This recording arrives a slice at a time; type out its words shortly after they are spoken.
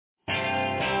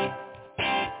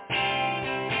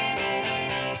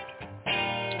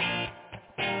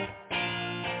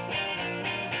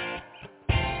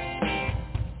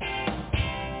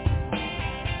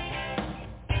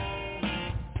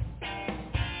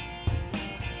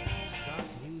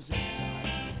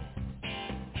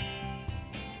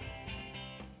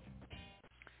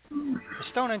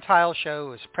Stone and Tile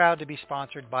Show is proud to be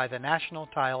sponsored by the National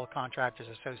Tile Contractors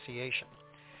Association.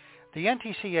 The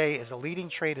NTCA is a leading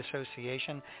trade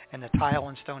association in the tile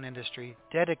and stone industry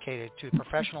dedicated to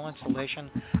professional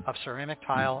installation of ceramic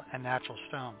tile and natural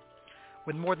stone.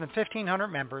 With more than 1,500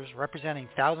 members representing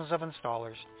thousands of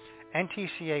installers,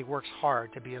 NTCA works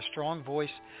hard to be a strong voice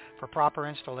for proper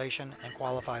installation and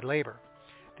qualified labor.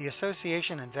 The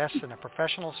association invests in a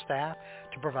professional staff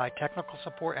to provide technical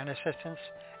support and assistance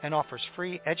and offers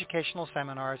free educational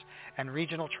seminars and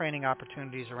regional training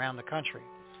opportunities around the country.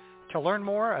 To learn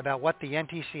more about what the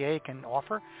NTCA can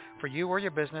offer for you or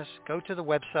your business, go to the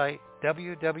website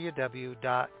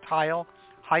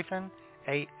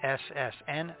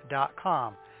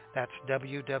www.tile-assn.com. That's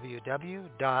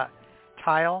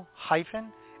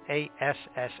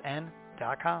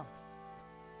www.tile-assn.com.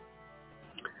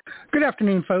 Good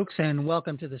afternoon, folks, and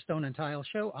welcome to the Stone and Tile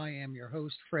Show. I am your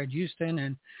host, Fred Houston,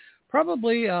 and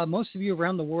probably most of you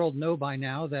around the world know by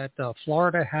now that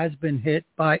Florida has been hit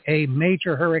by a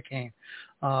major hurricane,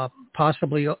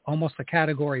 possibly almost a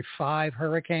Category 5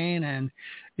 hurricane. And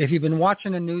if you've been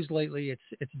watching the news lately, it's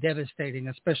devastating,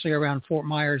 especially around Fort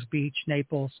Myers Beach,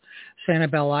 Naples,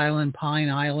 Sanibel Island, Pine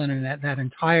Island, and that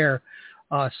entire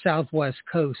southwest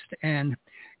coast. And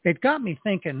it got me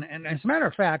thinking, and as a matter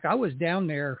of fact, I was down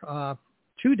there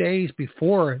 2 days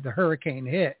before the hurricane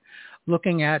hit,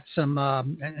 looking at some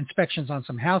inspections on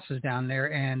some houses down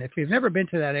there. And if you've never been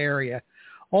to that area,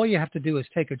 all you have to do is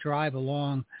take a drive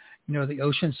along, the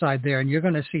ocean side there, and you're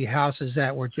going to see houses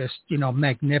that were just,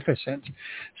 magnificent.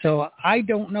 So I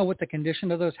don't know what the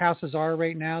condition of those houses are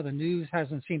right now. The news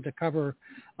hasn't seemed to cover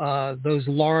those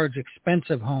large,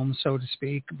 expensive homes, so to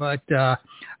speak. But I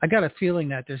got a feeling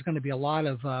that there's going to be a lot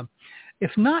of,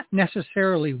 if not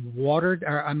necessarily wind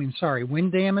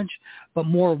damage, but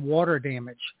more water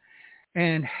damage.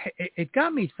 And it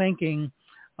got me thinking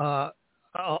about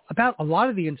a lot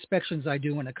of the inspections I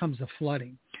do when it comes to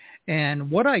flooding. And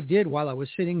what I did while I was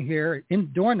sitting here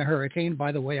during the hurricane,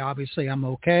 by the way, obviously I'm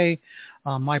okay.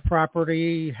 My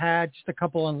property had just a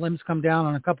couple of limbs come down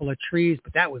on a couple of trees,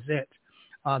 but that was it.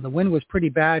 The wind was pretty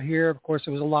bad here. Of course,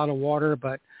 there was a lot of water,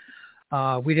 but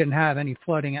we didn't have any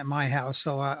flooding at my house,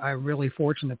 so I'm really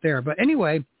fortunate there. But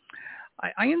anyway,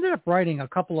 I ended up writing a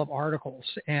couple of articles,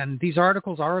 and these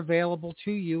articles are available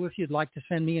to you if you'd like to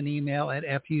send me an email at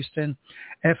fhouston,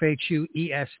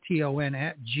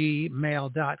 FHUESTON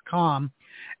 @gmail.com,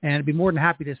 and I'd be more than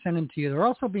happy to send them to you. They're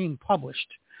also being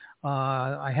published.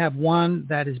 I have one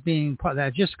that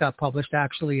just got published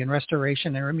actually in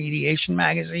Restoration and Remediation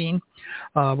magazine.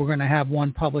 We're going to have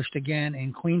one published again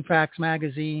in Clean Facts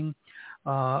magazine.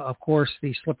 Of course,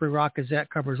 the Slippery Rock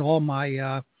Gazette covers all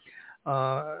my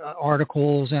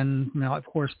articles, and of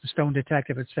course the Stone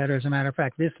Detective, etc. As a matter of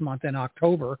fact, this month in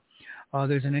October,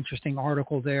 there's an interesting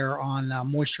article there on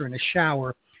moisture in the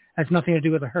shower. Has nothing to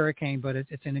do with a hurricane, but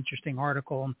it's an interesting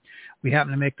article. We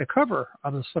happen to make the cover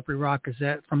of the Slippery Rock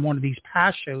Gazette from one of these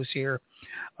past shows here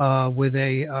with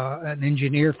an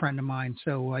engineer friend of mine.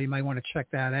 So you might want to check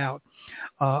that out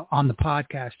on the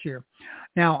podcast here.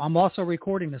 Now, I'm also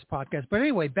recording this podcast. But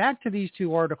anyway, back to these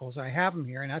two articles. I have them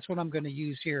here, and that's what I'm going to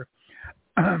use here.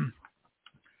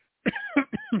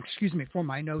 Excuse me, for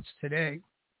my notes today.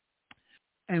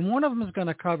 And one of them is going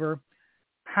to cover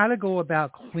how to go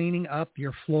about cleaning up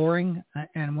your flooring.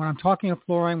 And when I'm talking of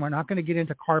flooring, we're not going to get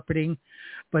into carpeting,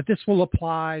 but this will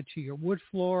apply to your wood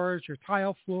floors, your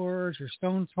tile floors, your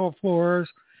stone floors,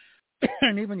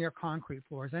 and even your concrete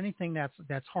floors, anything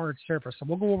that's hard surface. So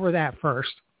we'll go over that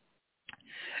first.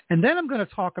 And then I'm going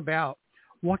to talk about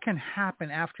what can happen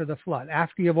after the flood,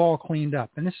 after you've all cleaned up.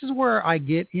 And this is where I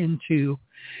get into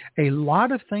a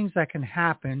lot of things that can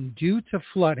happen due to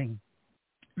flooding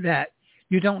that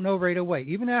you don't know right away.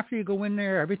 Even after you go in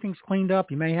there, everything's cleaned up.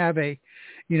 You may have a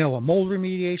mold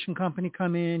remediation company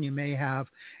come in. You may have,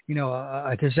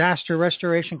 a disaster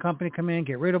restoration company come in,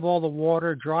 get rid of all the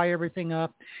water, dry everything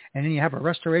up. And then you have a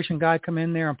restoration guy come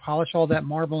in there and polish all that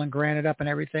marble and granite up and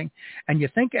everything. And you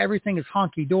think everything is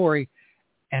honky-dory,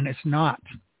 and it's not.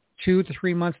 2 to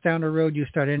 3 months down the road, you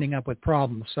start ending up with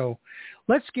problems. So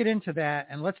let's get into that,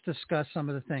 and let's discuss some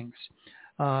of the things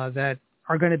that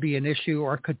are going to be an issue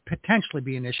or could potentially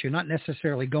be an issue, not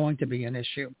necessarily going to be an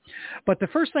issue. But the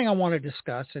first thing I want to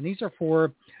discuss, and these are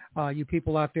for you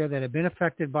people out there that have been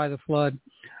affected by the flood,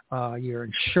 your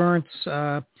insurance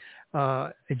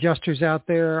adjusters out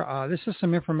there, this is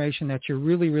some information that you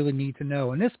really, really need to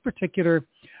know. And this particular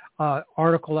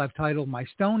article I've titled, "My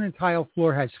Stone and Tile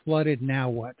Floor Has Flooded, Now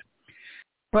What?"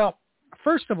 Well,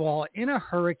 first of all, in a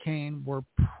hurricane, we're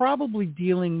probably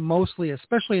dealing mostly,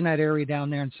 especially in that area down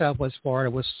there in Southwest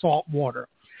Florida, with salt water.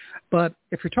 But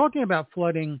if you're talking about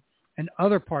flooding in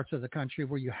other parts of the country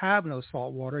where you have no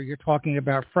salt water, you're talking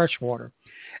about fresh water.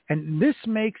 And this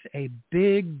makes a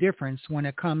big difference when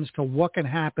it comes to what can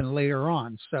happen later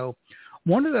on. So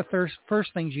one of the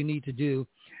first things you need to do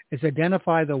is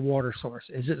identify the water source.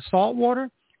 Is it salt water?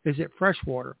 Is it fresh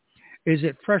water? Is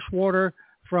it fresh water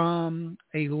from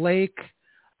a lake,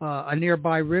 a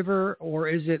nearby river, or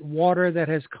is it water that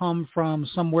has come from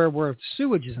somewhere where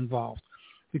sewage is involved?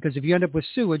 Because if you end up with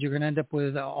sewage, you're going to end up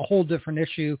with a whole different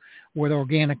issue with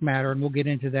organic matter, and we'll get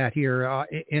into that here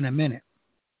in a minute.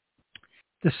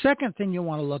 The second thing you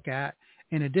want to look at,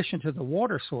 in addition to the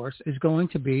water source, is going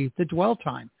to be the dwell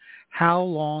time. How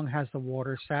long has the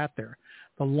water sat there?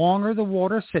 The longer the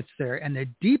water sits there and the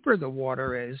deeper the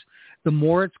water is, the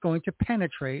more it's going to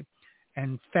penetrate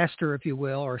and fester, if you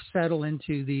will, or settle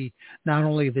into not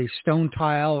only the stone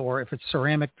tile, or if it's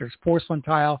ceramic, there's porcelain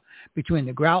tile between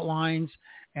the grout lines,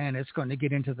 and it's going to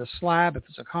get into the slab. If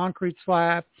it's a concrete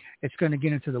slab, it's going to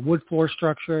get into the wood floor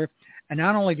structure. And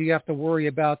not only do you have to worry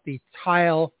about the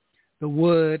tile, the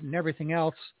wood, and everything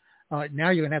else, now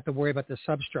you're going to have to worry about the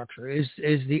substructure. Is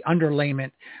the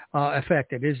underlayment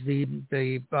effective? Is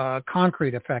the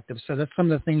concrete effective? So that's some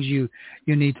of the things you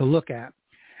need to look at.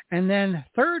 And then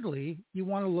thirdly, you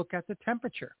want to look at the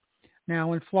temperature.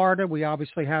 Now in Florida, we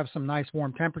obviously have some nice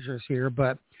warm temperatures here,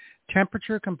 but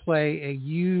temperature can play a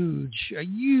huge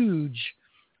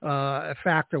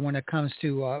factor when it comes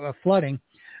to flooding,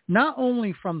 not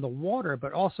only from the water,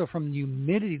 but also from the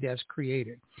humidity that's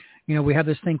created. You know, we have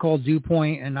this thing called dew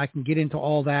point, and I can get into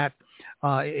all that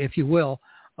if you will.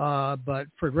 But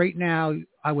for right now,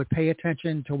 I would pay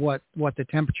attention to what the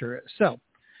temperature is. So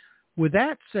with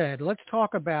that said, let's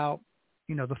talk about,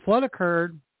 the flood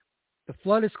occurred. The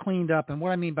flood is cleaned up. And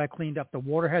what I mean by cleaned up, the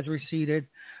water has receded.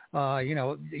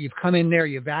 You've come in there,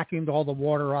 you vacuumed all the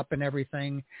water up and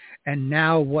everything. And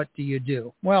now what do you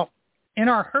do? Well, in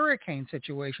our hurricane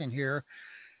situation here,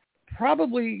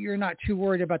 probably you're not too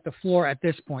worried about the floor at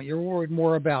this point. You're worried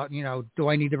more about, do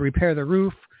I need to repair the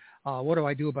roof? What do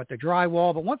I do about the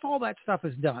drywall? But once all that stuff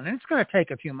is done, and it's going to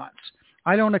take a few months.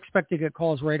 I don't expect to get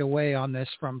calls right away on this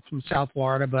from South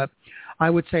Florida, but I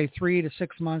would say 3 to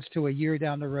 6 months to a year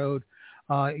down the road,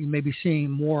 you may be seeing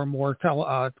more and more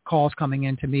calls coming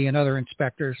in to me and other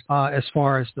inspectors as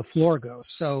far as the floor goes.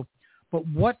 So, but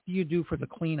what do you do for the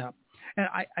cleanup? And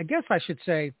I guess I should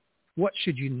say, what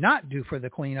should you not do for the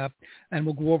cleanup? And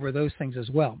we'll go over those things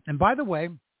as well. And by the way,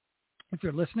 if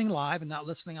you're listening live and not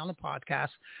listening on the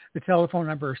podcast, the telephone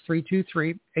number is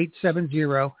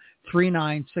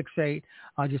 323-870-3968.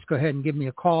 Just go ahead and give me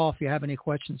a call if you have any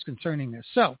questions concerning this.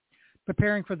 So,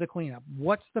 preparing for the cleanup.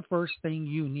 What's the first thing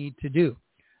you need to do?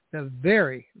 The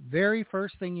very, very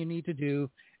first thing you need to do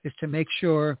is to make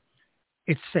sure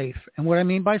it's safe. And what I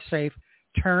mean by safe,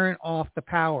 turn off the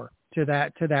power to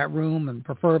that room and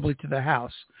preferably to the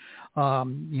house.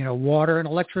 Water and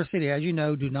electricity, as you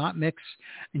know, do not mix,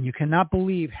 and you cannot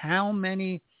believe how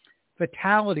many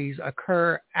fatalities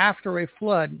occur after a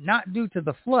flood, not due to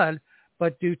the flood,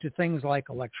 but due to things like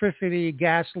electricity,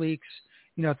 gas leaks,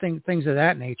 things of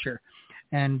that nature.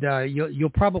 And you'll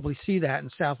probably see that in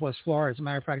Southwest Florida. As a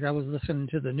matter of fact, I was listening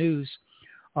to the news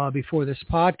before this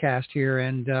podcast here,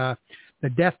 and the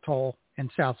death toll in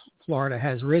South Florida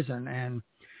has risen, and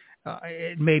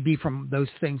it may be from those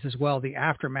things as well, the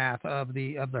aftermath of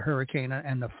the hurricane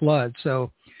and the flood.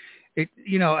 So,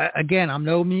 again, I'm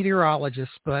no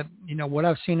meteorologist, but, what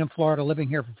I've seen in Florida living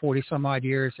here for 40 some odd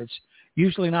years, it's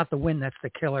usually not the wind that's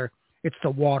the killer. It's the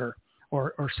water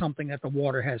or something that the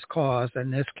water has caused,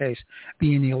 in this case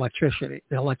being the electricity.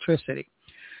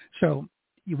 So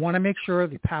you want to make sure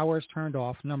the power is turned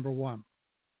off, number one.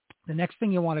 The next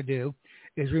thing you want to do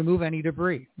is remove any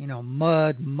debris,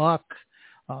 mud, muck,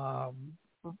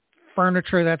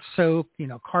 furniture that's soaked,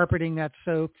 carpeting that's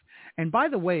soaked. And by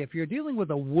the way, if you're dealing with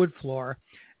a wood floor,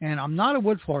 and I'm not a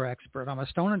wood floor expert, I'm a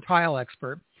stone and tile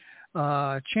expert,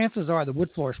 chances are the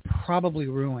wood floor is probably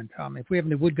ruined. If we have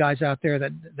any wood guys out there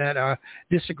that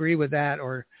disagree with that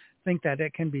or think that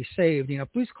it can be saved,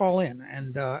 please call in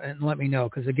and let me know.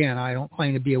 Because again, I don't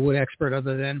claim to be a wood expert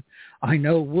other than I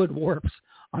know wood warps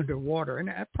underwater, and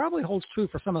that probably holds true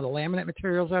for some of the laminate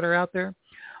materials that are out there.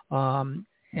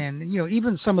 And,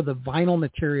 even some of the vinyl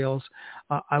materials,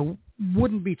 I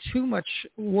wouldn't be too much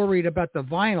worried about the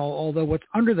vinyl, although what's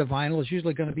under the vinyl is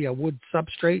usually going to be a wood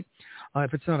substrate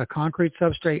if it's not a concrete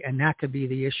substrate, and that could be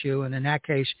the issue. And in that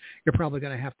case, you're probably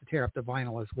going to have to tear up the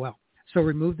vinyl as well. So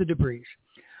remove the debris.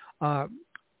 The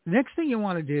next thing you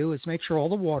want to do is make sure all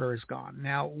the water is gone.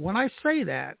 Now, when I say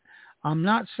that, I'm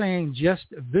not saying just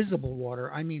visible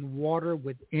water. I mean water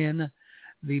within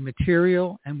the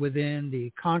material and within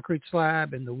the concrete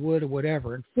slab and the wood or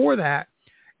whatever. And for that,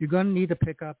 you're going to need to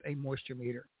pick up a moisture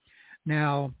meter.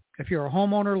 Now, if you're a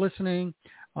homeowner listening,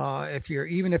 if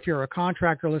you're a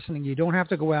contractor listening, you don't have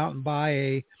to go out and buy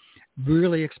a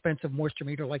really expensive moisture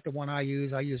meter like the one I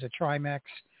use. I use a Trimex.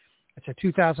 It's a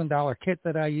 $2,000 kit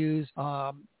that I use.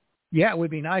 It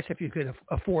would be nice if you could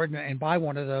afford and buy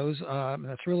one of those.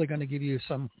 That's really going to give you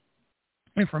some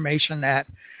information that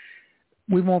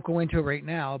we won't go into right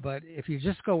now. But if you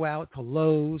just go out to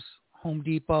Lowe's, Home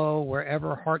Depot,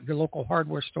 wherever, your local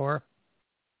hardware store,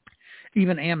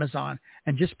 even Amazon,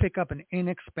 and just pick up an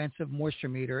inexpensive moisture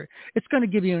meter, it's going to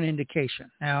give you an indication.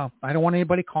 Now, I don't want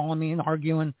anybody calling me and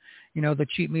arguing, the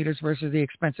cheap meters versus the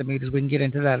expensive meters. We can get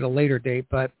into that at a later date,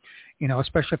 but,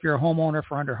 especially if you're a homeowner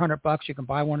for under $100, you can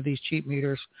buy one of these cheap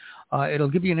meters. It'll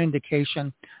give you an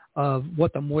indication of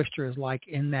what the moisture is like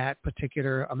in that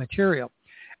particular material.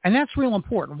 And that's real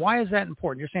important. Why is that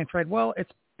important? You're saying, Fred, well,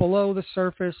 it's below the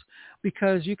surface,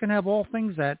 because you can have all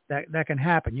things that can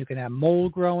happen. You can have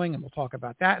mold growing, and we'll talk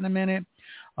about that in a minute.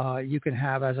 You can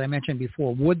have, as I mentioned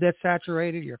before, wood that's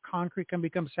saturated. Your concrete can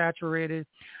become saturated.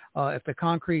 If the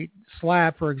concrete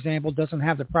slab, for example, doesn't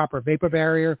have the proper vapor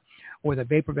barrier, or the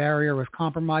vapor barrier is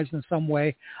compromised in some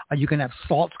way, you can have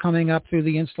salts coming up through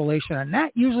the installation, and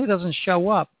that usually doesn't show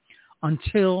up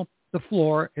until the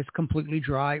floor is completely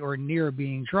dry or near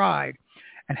being dried.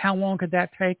 And how long could that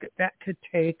take? That could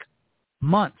take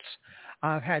months.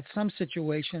 I've had some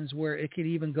situations where it could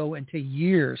even go into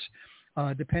years,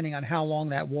 depending on how long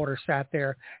that water sat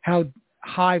there, how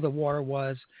high the water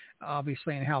was,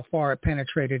 obviously, and how far it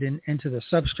penetrated into the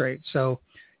substrate. So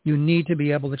you need to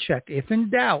be able to check. If in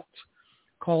doubt,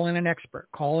 call in an expert,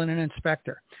 call in an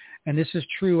inspector. And this is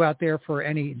true out there for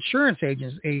any insurance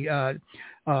agents,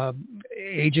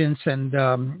 agents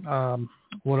and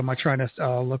what am I trying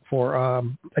to look for?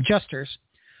 Adjusters,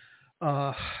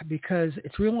 because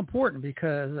it's real important,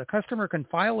 because a customer can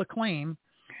file a claim,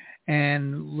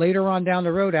 and later on down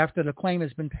the road, after the claim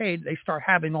has been paid, they start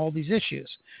having all these issues.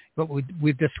 But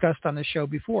we've discussed on the show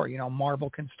before, marble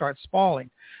can start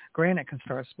spalling, granite can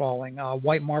start spalling,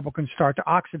 white marble can start to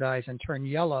oxidize and turn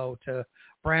yellow to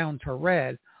brown to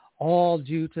red, all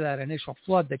due to that initial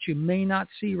flood that you may not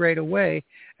see right away,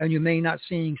 and you may not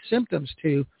seeing symptoms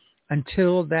to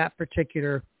until that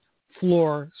particular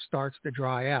floor starts to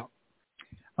dry out.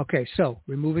 Okay, so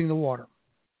removing the water.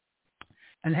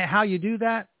 And how you do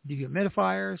that,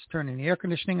 dehumidifiers, turning the air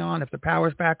conditioning on if the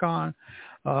power's back on,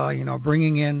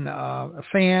 bringing in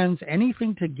fans,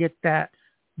 anything to get that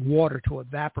water to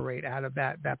evaporate out of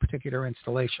that particular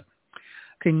installation.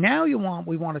 Okay, now we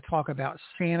want to talk about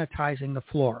sanitizing the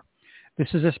floor. This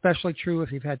is especially true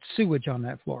if you've had sewage on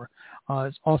that floor.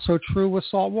 It's also true with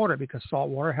salt water, because salt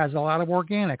water has a lot of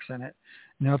organics in it.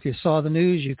 If you saw the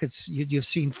news, you've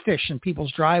seen fish in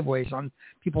people's driveways, on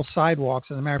people's sidewalks.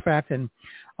 As a matter of fact, in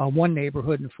one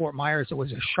neighborhood in Fort Myers, there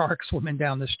was a shark swimming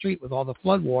down the street with all the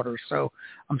flood water. So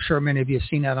I'm sure many of you have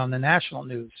seen that on the national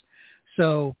news.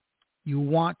 So you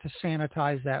want to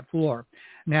sanitize that floor.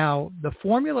 Now, the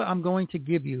formula I'm going to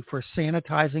give you for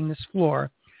sanitizing this floor,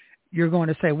 you're going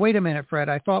to say, wait a minute, Fred,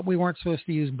 I thought we weren't supposed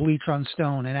to use bleach on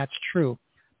stone, and that's true.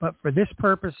 But for this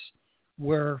purpose,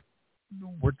 we're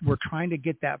trying to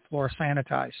get that floor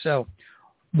sanitized. So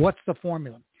what's the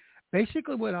formula?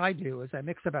 Basically what I do is I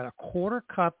mix about a quarter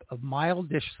cup of mild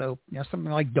dish soap,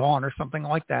 something like Dawn or something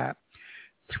like that,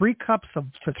 3 cups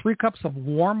of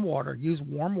warm water. Use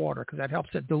warm water because that helps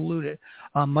it dilute it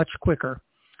much quicker.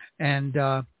 And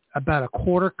about a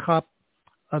quarter cup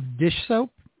of dish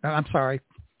soap. I'm sorry.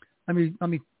 Let me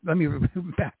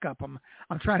back up.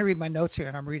 I'm trying to read my notes here,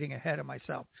 and I'm reading ahead of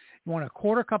myself. You want a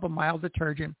quarter cup of mild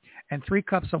detergent and 3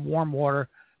 cups of warm water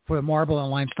for the marble and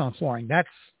limestone flooring. That's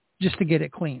just to get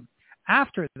it clean.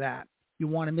 After that, you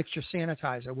want to mix your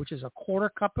sanitizer, which is a quarter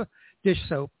cup of dish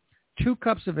soap, 2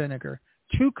 cups of vinegar,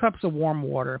 2 cups of warm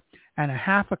water, and a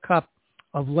half a cup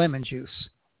of lemon juice.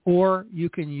 Or you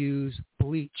can use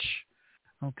bleach.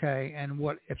 Okay, and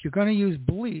if you're going to use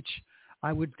bleach,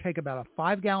 I would take about a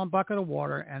 5-gallon bucket of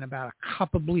water and about a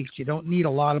cup of bleach. You don't need a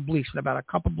lot of bleach, but about a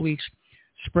cup of bleach.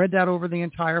 Spread that over the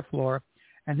entire floor.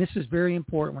 And this is very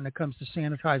important when it comes to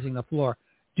sanitizing the floor.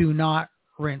 Do not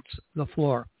rinse the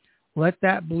floor. Let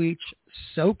that bleach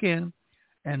soak in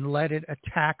and let it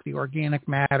attack the organic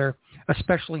matter,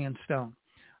 especially in stone.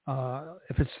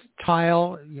 If it's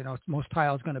tile, most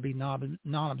tile is going to be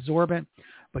non-absorbent,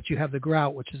 but you have the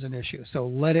grout, which is an issue. So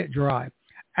let it dry.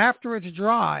 After it's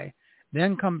dry,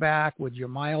 then come back with your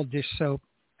mild dish soap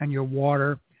and your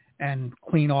water and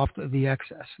clean off the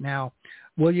excess. Now,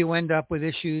 will you end up with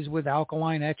issues with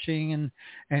alkaline etching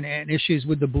and issues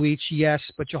with the bleach? Yes,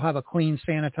 but you'll have a clean,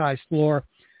 sanitized floor.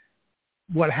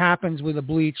 What happens with the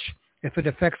bleach if it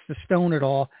affects the stone at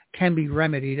all, can be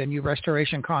remedied, and you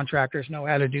restoration contractors know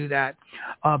how to do that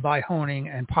by honing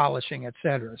and polishing,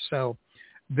 etc. So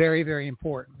very, very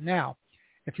important. Now,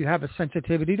 if you have a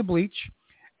sensitivity to bleach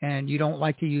and you don't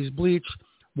like to use bleach,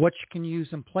 what you can use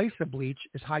in place of bleach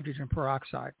is hydrogen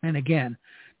peroxide. And again,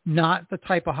 not the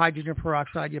type of hydrogen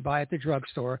peroxide you buy at the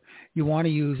drugstore. You want to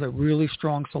use a really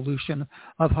strong solution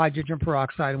of hydrogen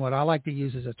peroxide. And what I like to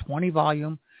use is a 20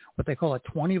 volume, what they call a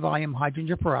 20 volume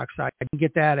hydrogen peroxide. I can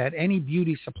get that at any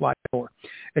beauty supply store.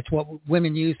 It's what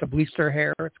women use to bleach their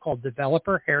hair. It's called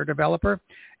Developer, Hair Developer.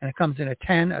 And it comes in a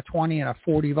 10, a 20, and a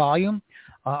 40 volume.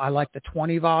 I like the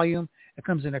 20 volume. It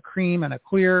comes in a cream and a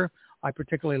clear. I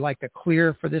particularly like the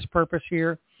clear for this purpose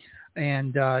here,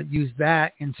 and use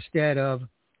that instead of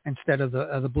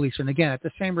the bleach. And again, at the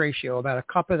same ratio, about a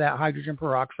cup of that hydrogen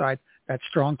peroxide, that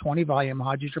strong 20 volume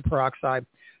hydrogen peroxide,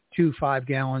 to 5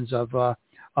 gallons of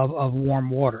warm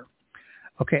water.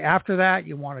 Okay, after that,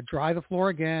 you want to dry the floor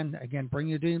again. Again, bring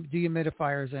your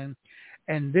dehumidifiers in.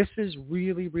 And this is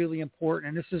really, really important.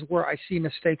 And this is where I see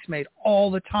mistakes made all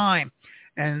the time.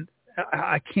 And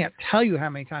I can't tell you how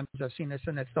many times I've seen this,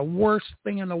 and it's the worst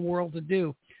thing in the world to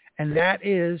do, and that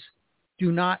is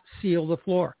do not seal the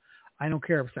floor. I don't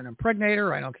care if it's an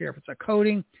impregnator. I don't care if it's a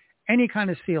coating. Any kind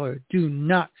of sealer, do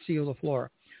not seal the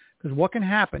floor. Because what can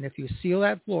happen if you seal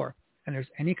that floor and there's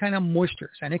any kind of moisture,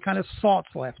 any kind of salts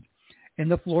left in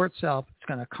the floor itself, it's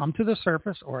going to come to the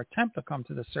surface or attempt to come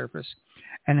to the surface,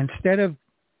 and instead of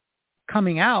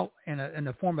coming out in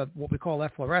the form of what we call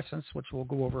efflorescence, which we'll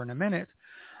go over in a minute,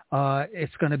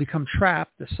 it's going to become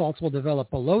trapped. The salts will develop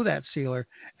below that sealer,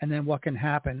 and then what can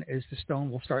happen is the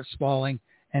stone will start spalling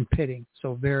and pitting.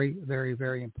 So very, very,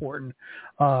 very important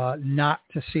not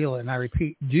to seal it. And I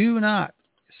repeat, do not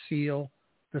seal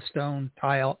the stone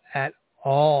tile at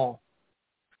all.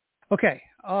 Okay,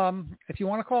 if you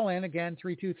want to call in, again,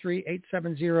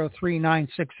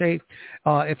 323-870-3968.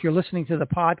 If you're listening to the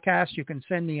podcast, you can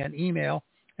send me an email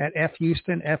at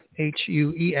fhouston,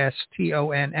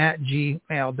 FHUESTON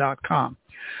 @gmail.com.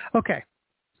 Okay,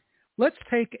 let's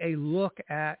take a look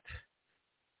at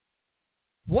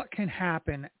what can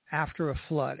happen after a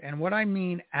flood. And what I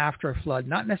mean after a flood,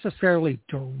 not necessarily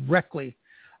directly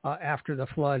after the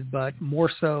flood, but more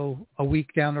so a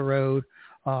week down the road,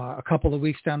 a couple of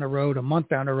weeks down the road, a month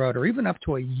down the road, or even up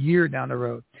to a year down the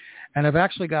road. And I've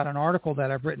actually got an article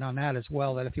that I've written on that as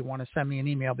well, that if you want to send me an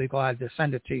email, I'll be glad to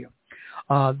send it to you.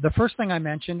 The first thing I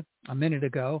mentioned a minute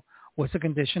ago was a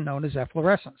condition known as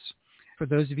efflorescence. For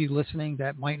those of you listening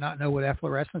that might not know what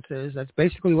efflorescence is, that's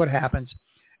basically what happens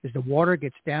is the water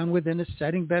gets down within the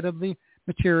setting bed of the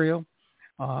material,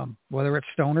 whether it's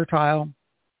stone or tile,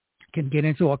 can get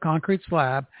into a concrete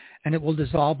slab, and it will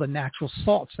dissolve the natural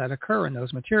salts that occur in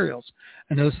those materials.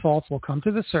 And those salts will come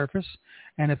to the surface,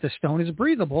 and if the stone is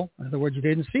breathable, in other words, you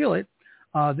didn't seal it,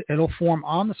 it'll form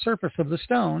on the surface of the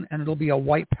stone, and it'll be a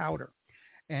white powder.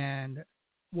 And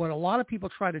what a lot of people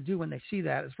try to do when they see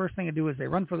that is first thing they do is they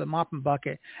run for the mop and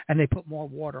bucket, and they put more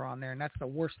water on there, and that's the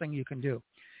worst thing you can do.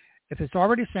 If it's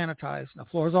already sanitized, the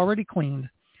floor is already cleaned,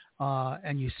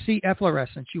 and you see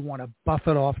efflorescence, you want to buff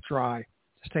it off dry.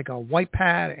 Just take a white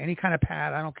pad, any kind of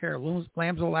pad, I don't care, lamb's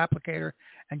wool applicator,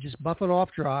 and just buff it off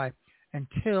dry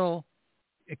until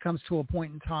it comes to a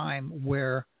point in time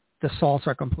where the salts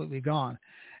are completely gone.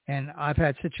 And I've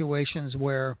had situations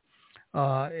where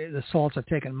the salts have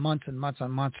taken months and months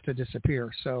and months to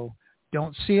disappear. So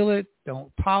don't seal it,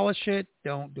 don't polish it,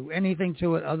 don't do anything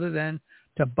to it other than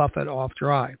to buff it off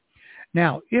dry.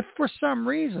 Now, if for some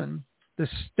reason the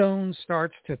stone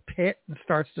starts to pit and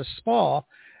starts to spall,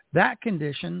 that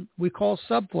condition we call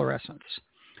subflorescence.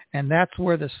 And that's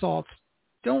where the salts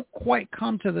don't quite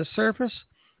come to the surface,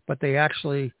 but they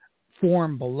actually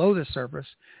form below the surface.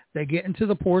 They get into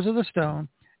the pores of the stone,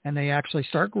 and they actually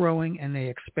start growing, and they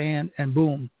expand, and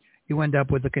boom, you end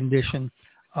up with the condition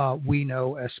we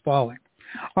know as spalling.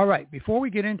 All right, before we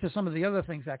get into some of the other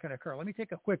things that can occur, let me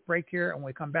take a quick break here, and when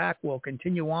we come back, we'll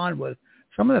continue on with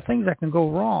some of the things that can go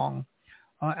wrong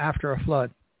after a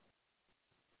flood.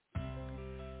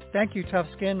 Thank you, Tough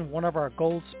Skin, one of our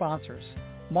gold sponsors.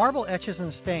 Marble etches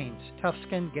and stains. Tough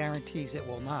Skin guarantees it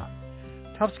will not.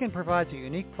 Tough Skin provides a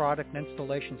unique product and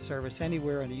installation service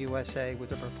anywhere in the USA with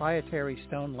their proprietary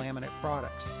stone laminate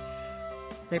products.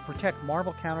 They protect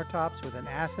marble countertops with an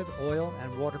acid, oil,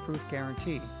 and waterproof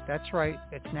guarantee. That's right,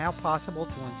 it's now possible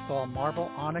to install marble,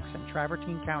 onyx, and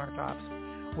travertine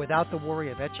countertops without the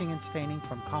worry of etching and staining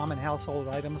from common household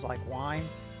items like wine,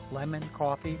 lemon,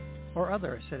 coffee, or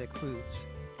other acidic foods.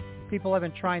 People have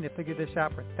been trying to figure this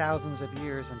out for thousands of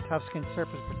years, and Tough Skin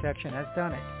Surface Protection has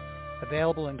done it.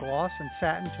 Available in gloss and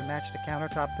satin to match the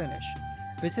countertop finish.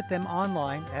 Visit them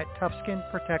online at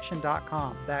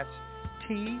toughskinprotection.com. That's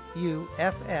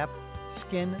TUFF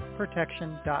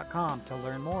skinprotection.com to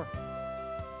learn more.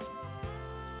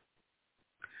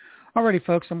 Alrighty,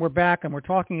 folks, and we're back, and we're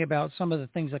talking about some of the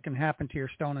things that can happen to your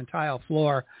stone and tile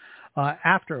floor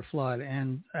after a flood.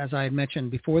 And as I mentioned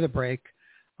before the break,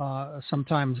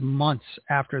 sometimes months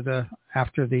after the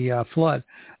flood,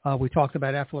 we talked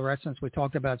about efflorescence, we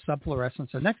talked about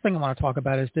subflorescence. The next thing I want to talk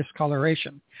about is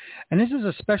discoloration, and this is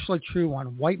especially true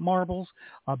on white marbles,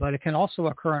 but it can also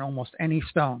occur in almost any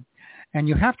stone. And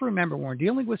you have to remember, when we're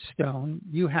dealing with stone,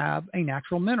 you have a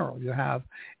natural mineral. You have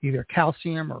either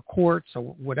calcium or quartz or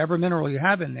whatever mineral you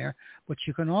have in there, but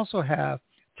you can also have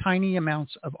tiny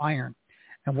amounts of iron.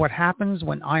 And what happens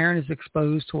when iron is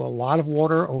exposed to a lot of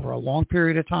water over a long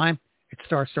period of time, it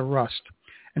starts to rust.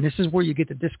 And this is where you get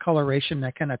the discoloration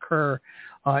that can occur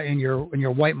in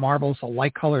your white marbles, the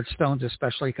light-colored stones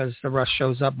especially, because the rust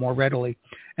shows up more readily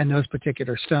in those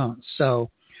particular stones.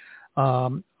 So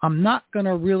I'm not going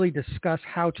to really discuss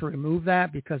how to remove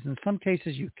that, because in some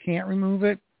cases you can't remove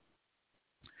it.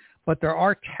 But there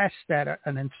are tests that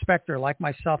an inspector like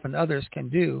myself and others can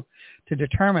do to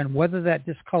determine whether that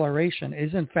discoloration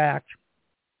is in fact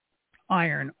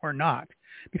iron or not,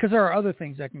 because there are other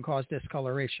things that can cause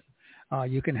discoloration.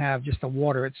 You can have just the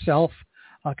water itself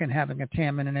can have a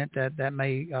contaminant in it that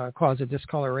may cause a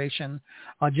discoloration.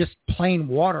 Just plain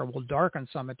water will darken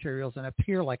some materials and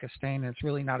appear like a stain, and it's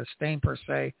really not a stain per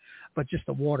se, but just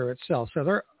the water itself. So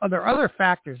there are other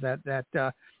factors that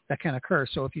can occur.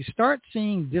 So if you start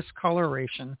seeing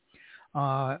discoloration,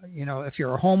 if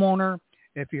you're a homeowner,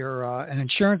 if you're an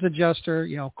insurance adjuster,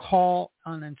 call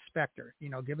an inspector.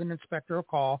 Give an inspector a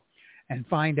call and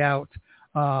find out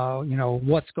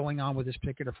what's going on with this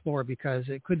particular floor, because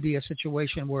it could be a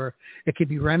situation where it could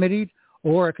be remedied,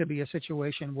 or it could be a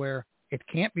situation where it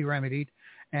can't be remedied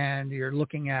and you're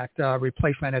looking at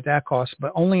replacement at that cost.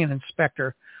 But only an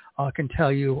inspector can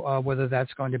tell you whether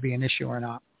that's going to be an issue or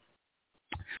not.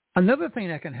 Another thing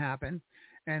that can happen,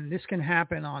 and this can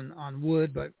happen on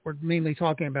wood, but we're mainly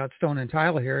talking about stone and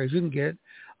tile here, is you can get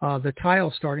the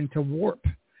tile starting to warp.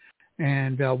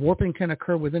 And warping can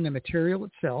occur within the material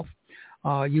itself.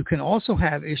 You can also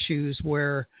have issues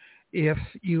where if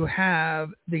you have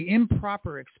the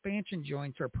improper expansion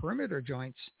joints or perimeter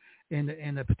joints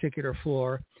in a particular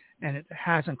floor, and it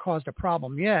hasn't caused a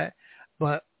problem yet,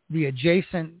 but the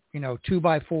adjacent,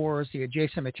 2x4s, the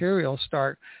adjacent materials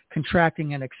start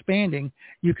contracting and expanding,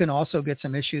 you can also get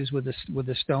some issues with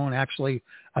the stone actually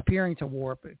appearing to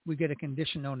warp. We get a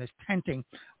condition known as tenting,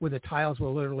 where the tiles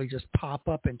will literally just pop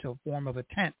up into a form of a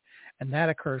tent, and that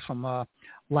occurs from a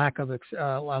lack of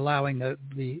allowing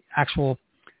the actual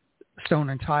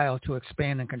stone and tile to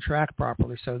expand and contract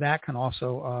properly. So that can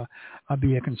also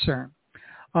be a concern.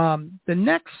 The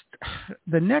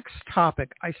next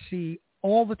topic I see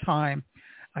all the time,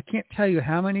 I can't tell you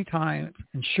how many times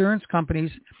insurance companies,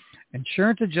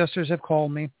 insurance adjusters have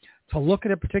called me to look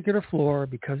at a particular floor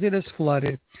because it is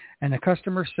flooded, and the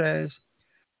customer says,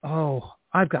 "Oh,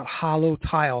 I've got hollow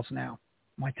tiles now.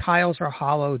 My tiles are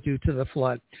hollow due to the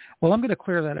flood." Well, I'm going to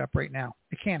clear that up right now.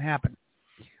 It can't happen.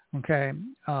 Okay.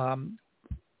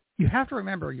 You have to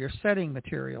remember your setting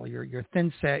material, your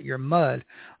thin set, your mud,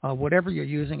 whatever you're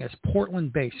using is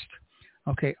Portland-based.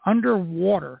 Okay.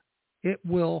 Underwater, it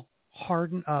will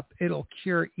harden up. It'll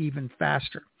cure even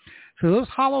faster. So those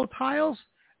hollow tiles,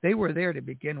 they were there to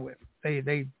begin with.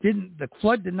 The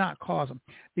flood did not cause them.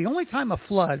 The only time a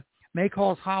flood may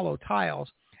cause hollow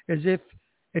tiles is if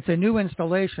it's a new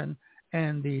installation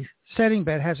and the setting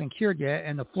bed hasn't cured yet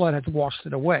and the flood has washed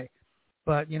it away.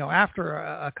 But, after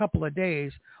a couple of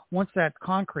days, once that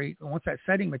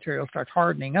setting material starts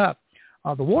hardening up,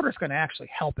 the water is going to actually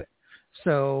help it.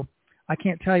 So I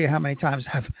can't tell you how many times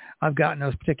I've gotten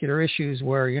those particular issues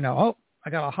where, I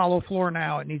got a hollow floor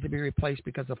now. It needs to be replaced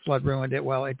because the flood ruined it.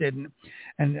 Well, it didn't.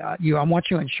 And I want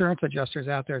you insurance adjusters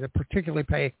out there to particularly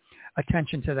pay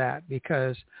attention to that,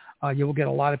 because you will get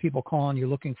a lot of people calling you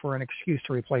looking for an excuse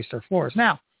to replace their floors.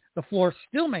 Now, the floor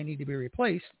still may need to be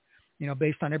replaced,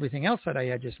 based on everything else that I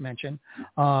had just mentioned.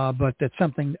 But that's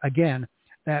something, again,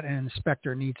 that an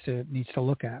inspector needs to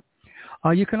look at.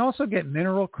 You can also get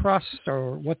mineral crusts,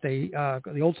 or what the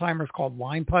old timers called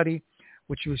lime putty,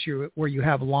 which was where you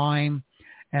have lime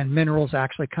and minerals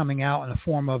actually coming out in the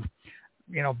form of,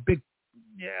 big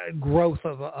growth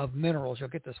of minerals. You'll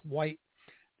get this white.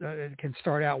 It can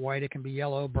start out white. It can be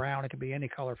yellow, brown. It can be any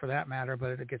color for that matter.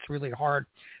 But it gets really hard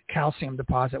calcium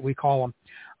deposit, we call them,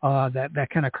 that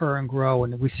can occur and grow.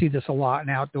 And we see this a lot in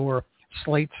outdoor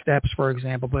slate steps, for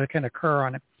example. But it can occur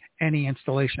on any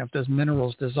installation. If those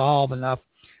minerals dissolve enough,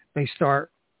 they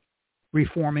start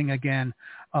reforming again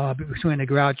between the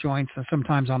grout joints and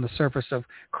sometimes on the surface of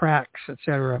cracks,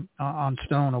 etc., on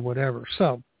stone or whatever.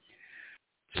 So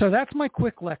that's my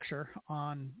quick lecture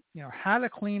on how to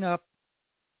clean up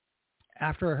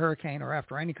after a hurricane or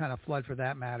after any kind of flood for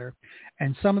that matter,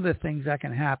 and some of the things that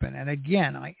can happen. And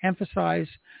again, I can't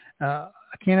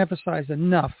emphasize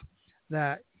enough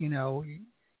that you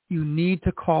need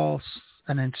to call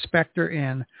an inspector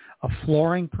in, a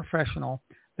flooring professional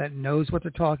that knows what they're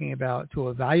talking about, to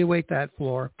evaluate that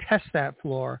floor, test that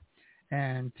floor,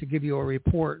 and to give you a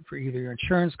report for either your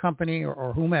insurance company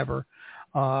or whomever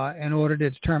in order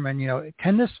to determine,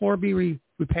 can this floor be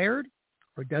repaired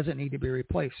or does it need to be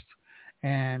replaced?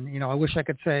 And, I wish I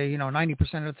could say,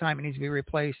 90% of the time it needs to be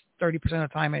replaced, 30% of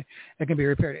the time it can be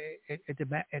repaired.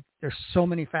 There's so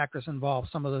many factors involved,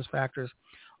 some of those factors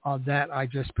that I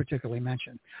just particularly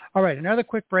mentioned. All right, another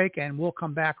quick break, and we'll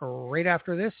come back right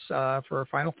after this for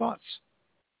final thoughts.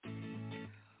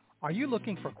 Are you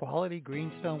looking for quality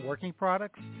greenstone working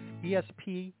products?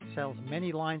 ESP sells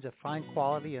many lines of fine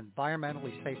quality,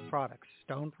 environmentally safe products.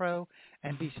 Stone Pro,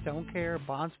 NB Stone Care,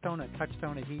 Bondstone and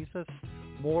Touchstone adhesives,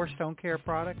 more Stone Care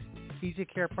products, Easy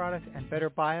Care products, and Better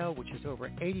Bio, which is over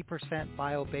 80%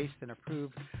 bio-based and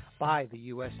approved by the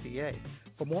USDA.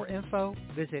 For more info,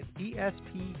 visit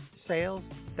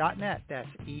espsales.net. That's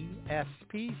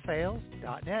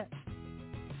espsales.net.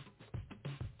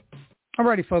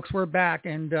 Alrighty, folks, we're back.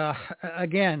 And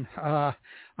again, I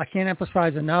can't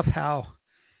emphasize enough how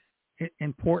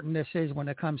important this is when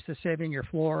it comes to saving your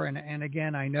floor. And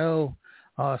again, I know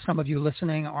some of you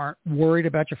listening aren't worried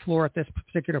about your floor at this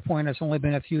particular point. It's only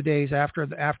been a few days after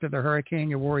the hurricane.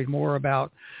 You're worried more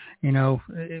about,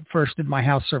 first, did my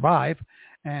house survive?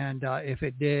 And if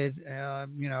it did,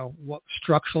 what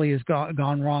structurally has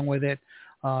gone wrong with it?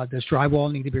 Does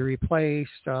drywall need to be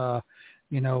replaced? How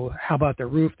about the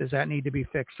roof? Does that need to be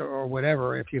fixed or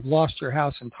whatever? If you've lost your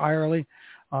house entirely,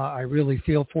 I really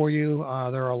feel for you.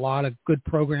 There are a lot of good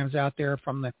programs out there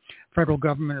from the federal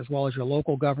government as well as your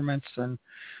local governments. And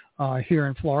here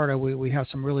in Florida, we have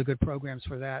some really good programs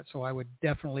for that. So I would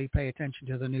definitely pay attention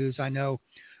to the news. I know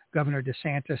Governor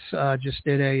DeSantis just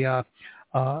did a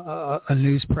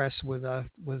news press with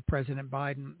President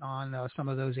Biden on some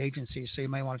of those agencies. So you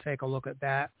may want to take a look at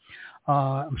that.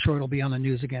 I'm sure it'll be on the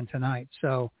news again tonight.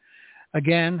 So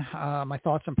again, my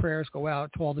thoughts and prayers go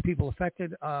out to all the people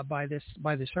affected by this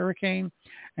hurricane.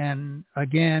 And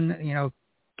again,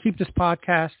 keep this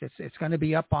podcast. It's going to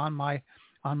be up on my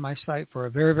site for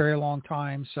a very, very long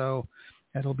time. So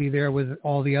it'll be there with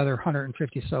all the other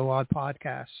 150 so odd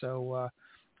podcasts. So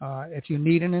if you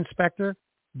need an inspector,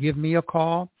 give me a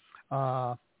call.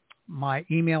 My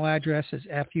email address is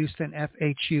fhueston,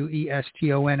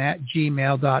 FHUESTON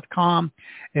 @gmail.com.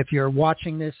 If you're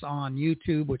watching this on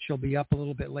YouTube, which will be up a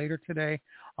little bit later today,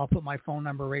 I'll put my phone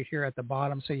number right here at the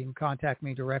bottom so you can contact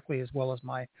me directly as well as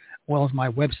my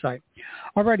website.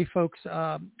 Alrighty, folks,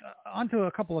 on to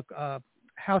a couple of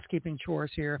housekeeping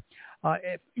chores here.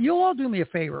 If you'll all do me a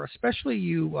favor, especially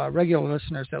you regular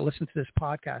listeners that listen to this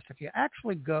podcast, if you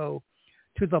actually go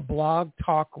to the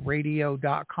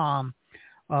blogtalkradio.com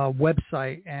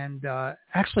website and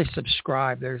actually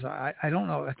subscribe. There's I don't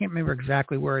know, I can't remember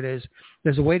exactly where it is.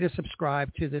 There's a way to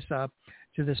subscribe to this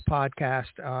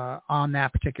podcast on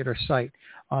that particular site.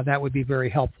 That would be very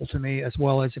helpful to me, as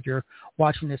well as if you're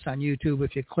watching this on YouTube,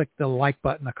 if you click the like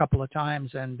button a couple of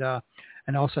times and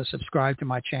also subscribe to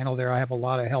my channel there. I have a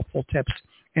lot of helpful tips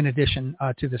in addition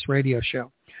to this radio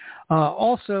show.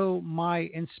 Also, my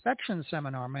inspection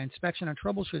seminar, my inspection and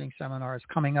troubleshooting seminar is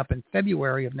coming up in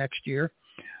February of next year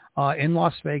in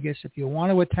Las Vegas. If you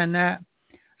want to attend that,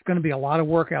 it's going to be a lot of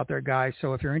work out there, guys.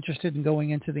 So if you're interested in going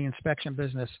into the inspection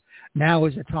business, now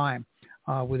is the time.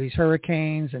 With these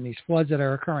hurricanes and these floods that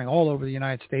are occurring all over the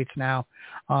United States now,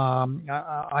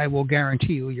 I will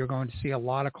guarantee you're going to see a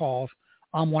lot of calls.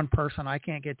 I'm one person. I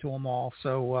can't get to them all.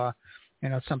 So,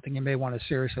 it's something you may want to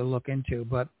seriously look into.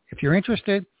 But if you're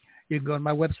interested, you can go to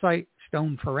my website,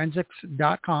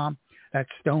 stoneforensics.com. That's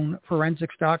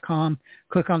stoneforensics.com.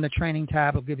 Click on the training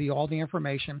tab. It'll give you all the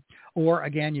information. Or,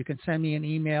 again, you can send me an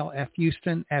email,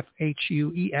 fhueston,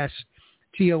 FHUESTON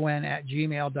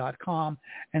 @gmail.com,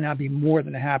 and I'll be more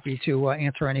than happy to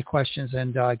answer any questions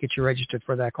and get you registered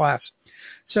for that class.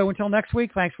 So until next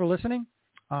week, thanks for listening.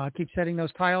 Keep setting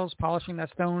those tiles, polishing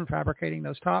that stone, fabricating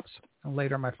those tops. And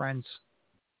later, my friends.